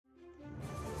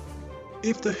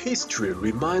If the history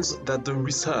reminds that the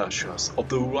researchers of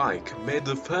the Reich made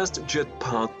the first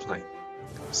jet-powered plane,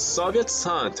 Soviet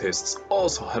scientists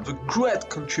also have a great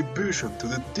contribution to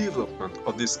the development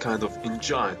of this kind of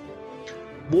engine,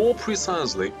 more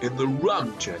precisely in the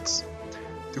Ramjets,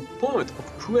 to the point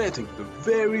of creating the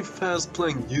very first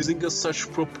plane using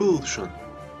such propulsion.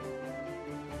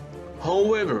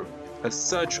 However, as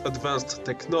such advanced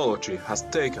technology has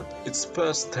taken its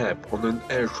first step on an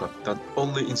aircraft that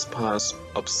only inspires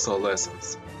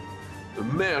obsolescence. The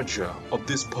merger of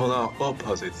these polar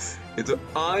opposites is the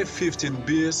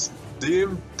I-15bis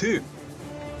DM-2.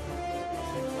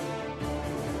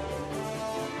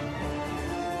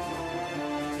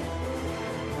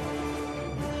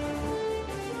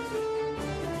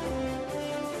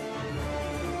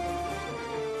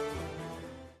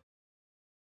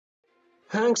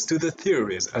 Thanks to the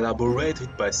theories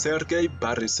elaborated by Sergueï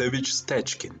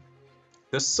Borisovich,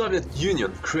 the Soviet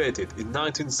Union created in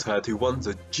 1931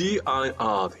 the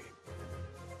GIRD.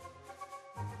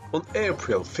 On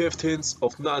April 15th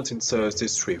of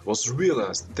 1933 was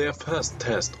realized their first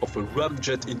test of a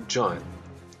ramjet engine.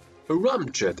 A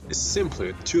ramjet is simply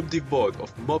a tube devoid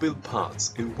of mobile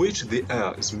parts in which the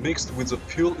air is mixed with the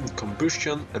fuel in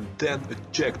combustion and then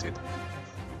ejected.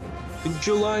 In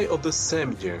July of the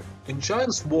same year,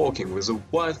 engines working with a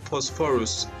white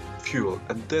phosphorus fuel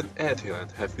and then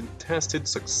ethylene have been tested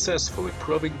successfully,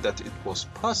 proving that it was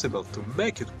possible to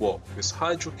make it work with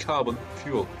hydrocarbon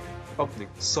fuel, opening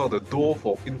so the door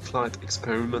for in-flight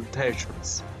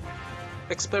experimentations.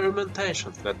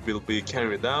 Experimentations that will be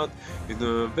carried out in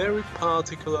a very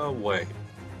particular way.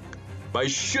 By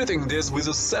shooting this with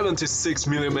a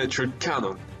 76mm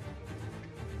cannon.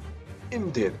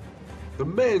 Indeed, the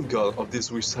main goal of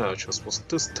these researchers was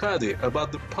to study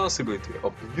about the possibility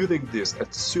of using this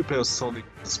at supersonic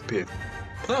speed.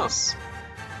 Plus,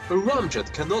 a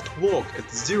ramjet cannot work at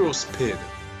zero speed.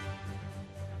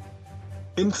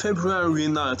 In February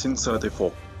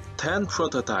 1934, 10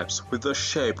 prototypes with the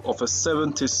shape of a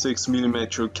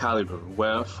 76mm caliber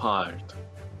were fired.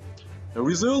 The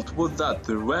result was that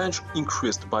the range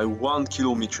increased by 1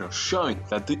 km, showing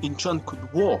that the engine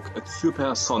could work at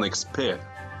supersonic speed.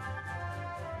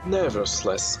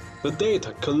 Nevertheless, the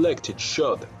data collected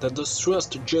showed that the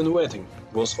thrust generating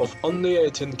was of only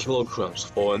 18 kg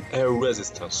for an air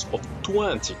resistance of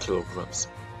 20 kg.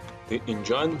 The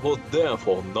engine was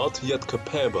therefore not yet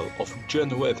capable of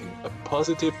generating a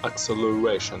positive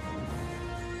acceleration.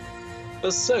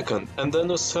 A second and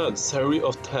then a third series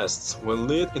of tests were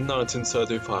led in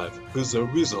 1935, whose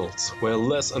results were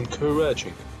less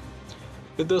encouraging.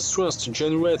 If the thrust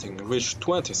generating reached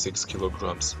 26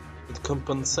 kg, it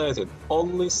compensated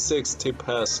only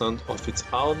 60% of its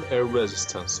own air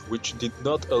resistance, which did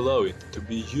not allow it to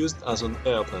be used as an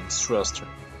airplane thruster.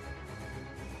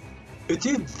 It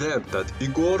is then that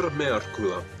Igor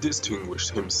Merkulov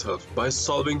distinguished himself by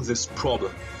solving this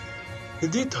problem. He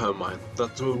determined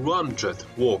that the ramjet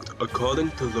worked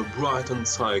according to the Brighton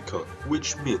cycle,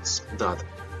 which means that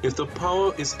if the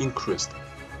power is increased,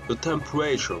 the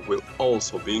temperature will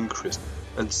also be increased,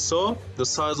 and so the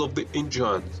size of the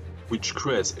engine, which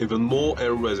creates even more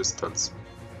air resistance.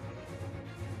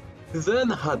 He then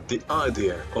had the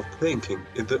idea of thinking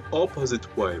in the opposite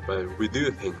way by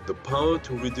reducing the power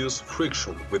to reduce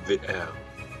friction with the air.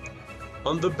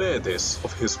 On the basis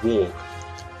of his work,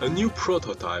 a new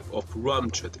prototype of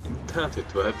ramjet intended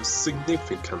to have a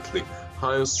significantly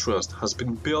higher thrust has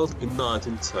been built in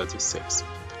 1936.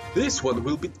 This one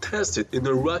will be tested in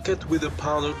a rocket with a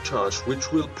powder charge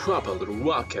which will propel the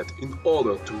rocket in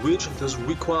order to reach the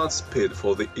required speed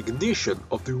for the ignition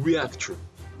of the reactor.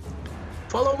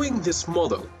 Following this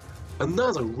model,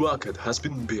 another rocket has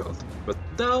been built, but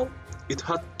now it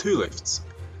had two lifts.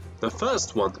 The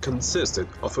first one consisted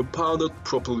of a powdered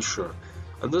propulsor,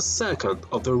 and the second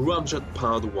of the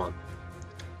ramjet-powered one.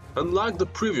 Unlike the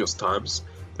previous times,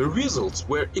 the results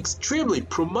were extremely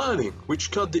promising,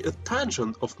 which caught the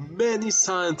attention of many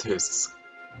scientists.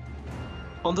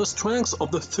 On the strength of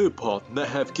the support they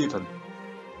have given,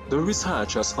 the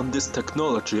researchers on this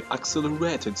technology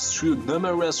accelerated through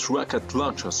numerous rocket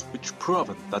launches which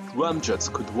proved that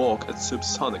ramjets could work at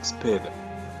subsonic speed.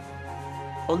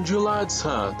 On July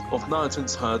 3rd of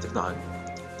 1939,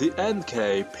 the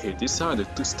NKP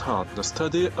decided to start the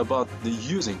study about the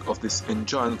using of this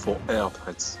engine for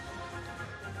airplanes.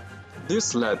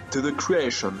 This led to the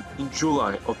creation in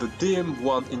July of the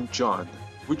DM-1 engine,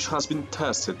 which has been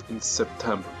tested in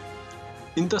September.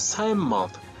 In the same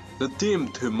month, the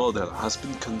DM-2 model has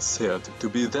been conceived to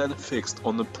be then fixed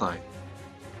on a plane.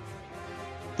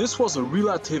 This was a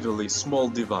relatively small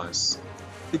device.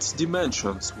 Its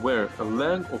dimensions were a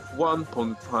length of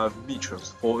 1.5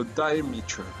 meters for a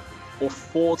diameter of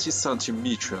 40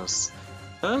 centimeters,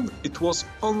 and it was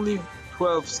only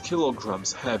 12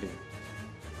 kilograms heavy.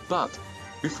 But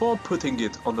before putting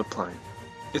it on the plane,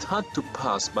 it had to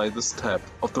pass by the step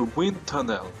of the wind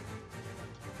tunnel.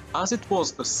 As it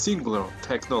was a singular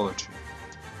technology,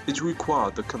 it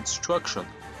required the construction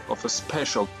of a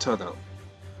special tunnel,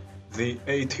 the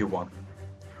 81.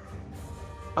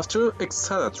 After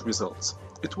excellent results,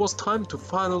 it was time to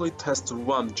finally test the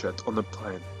Ramjet on the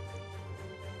plane.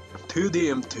 2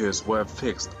 DM-2s were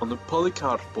fixed on the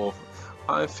polycarbonate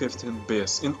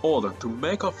I-15bis in order to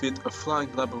make of it a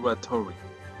flying laboratory.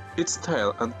 Its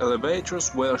tail and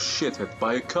elevators were sheathed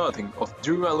by a coating of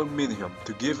duraluminum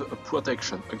to give a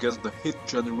protection against the heat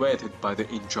generated by the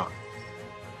engine.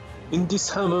 In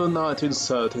December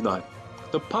 1939,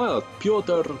 the pilot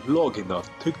Pyotr Loginov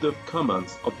took the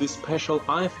commands of this special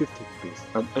I-15bis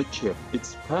and achieved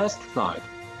its first flight.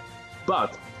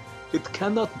 But it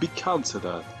cannot be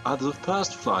considered as the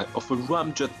first flight of a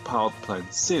Ramjet-powered plane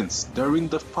since during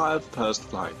the 5 first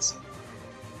flights,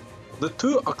 the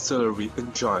 2 auxiliary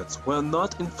engines were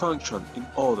not in function in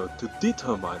order to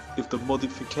determine if the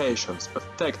modifications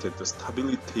affected the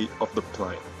stability of the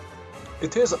plane.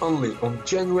 It is only on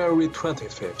January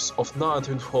 25th of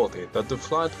 1940 that the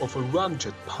flight of a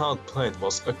Ramjet-powered plane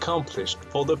was accomplished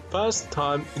for the first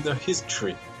time in the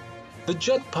history. The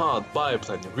jet-powered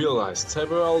biplane realized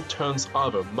several turns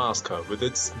over Moscow with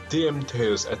its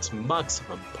DM-2s at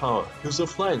maximum power, whose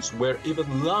flames were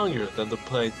even longer than the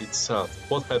plane itself,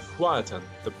 would have frightened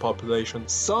the population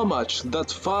so much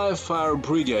that 5 fire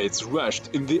brigades rushed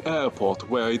in the airport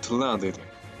where it landed.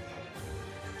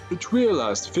 It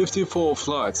realized 54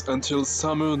 flights until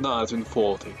summer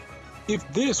 1940.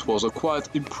 If this was a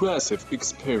quite impressive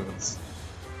experience,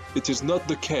 it is not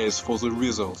the case for the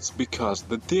results because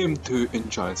the DM-2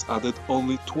 engines added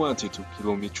only 22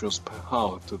 km per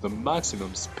hour to the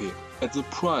maximum speed at the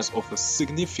price of a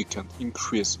significant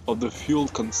increase of the fuel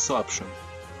consumption.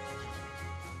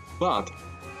 But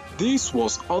this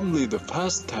was only the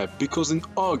first step because in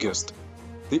August,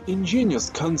 the engineers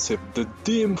conceived the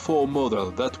DM-4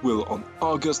 model that will on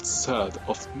August 3rd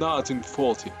of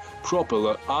 1940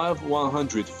 propel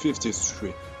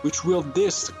I-15bis, which will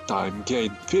this time gain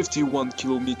 51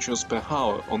 km per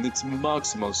hour on its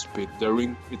maximal speed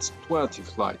during its 20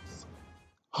 flights.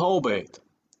 Howbeit,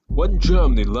 when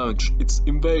Germany launched its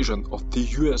invasion of the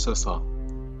USSR,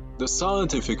 the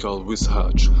scientific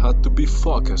research had to be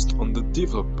focused on the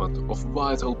development of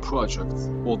vital projects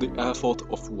for the effort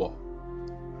of war.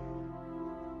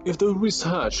 If the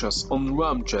researches on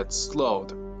Ramjet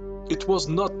slowed, it was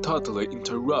not totally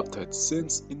interrupted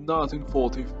since in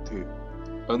 1942,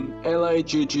 an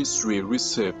LAGG-3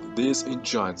 received these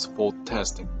engines for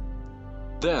testing.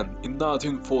 Then, in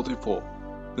 1944,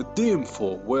 the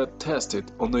DM-4 were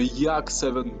tested on a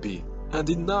Yak-7B, and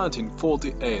in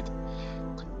 1948,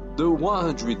 the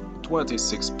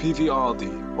 126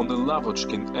 PVRD on the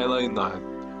Lavochkin LA-9,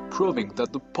 proving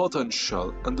that the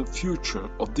potential and the future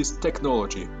of this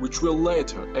technology, which will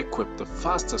later equip the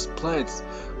fastest planes,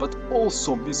 but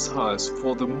also missiles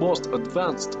for the most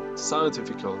advanced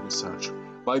scientific research,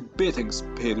 by beating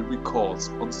speed records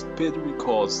on speed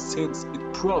records since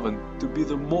it proven to be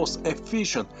the most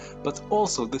efficient but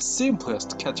also the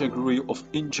simplest category of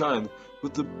engine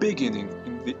with the beginning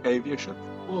in the aviation,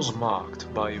 was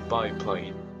marked by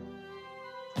biplane.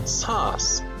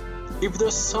 Thus, if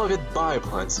the Soviet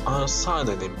biplanes are a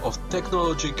synonym of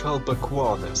technological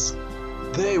backwardness,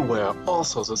 they were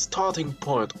also the starting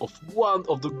point of one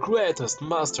of the greatest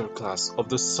masterclass of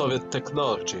the Soviet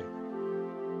technology.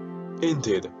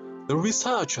 Indeed, the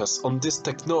researchers on this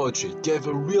technology gave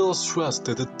a real thrust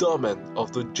to the domain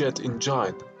of the jet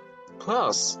engine.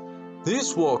 Plus,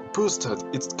 this work boosted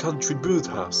its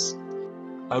contributors,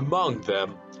 among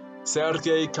them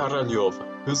Sergueï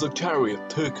Korolev, whose career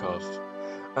took off,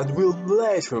 and will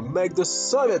later make the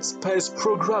Soviet space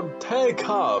program take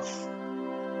off.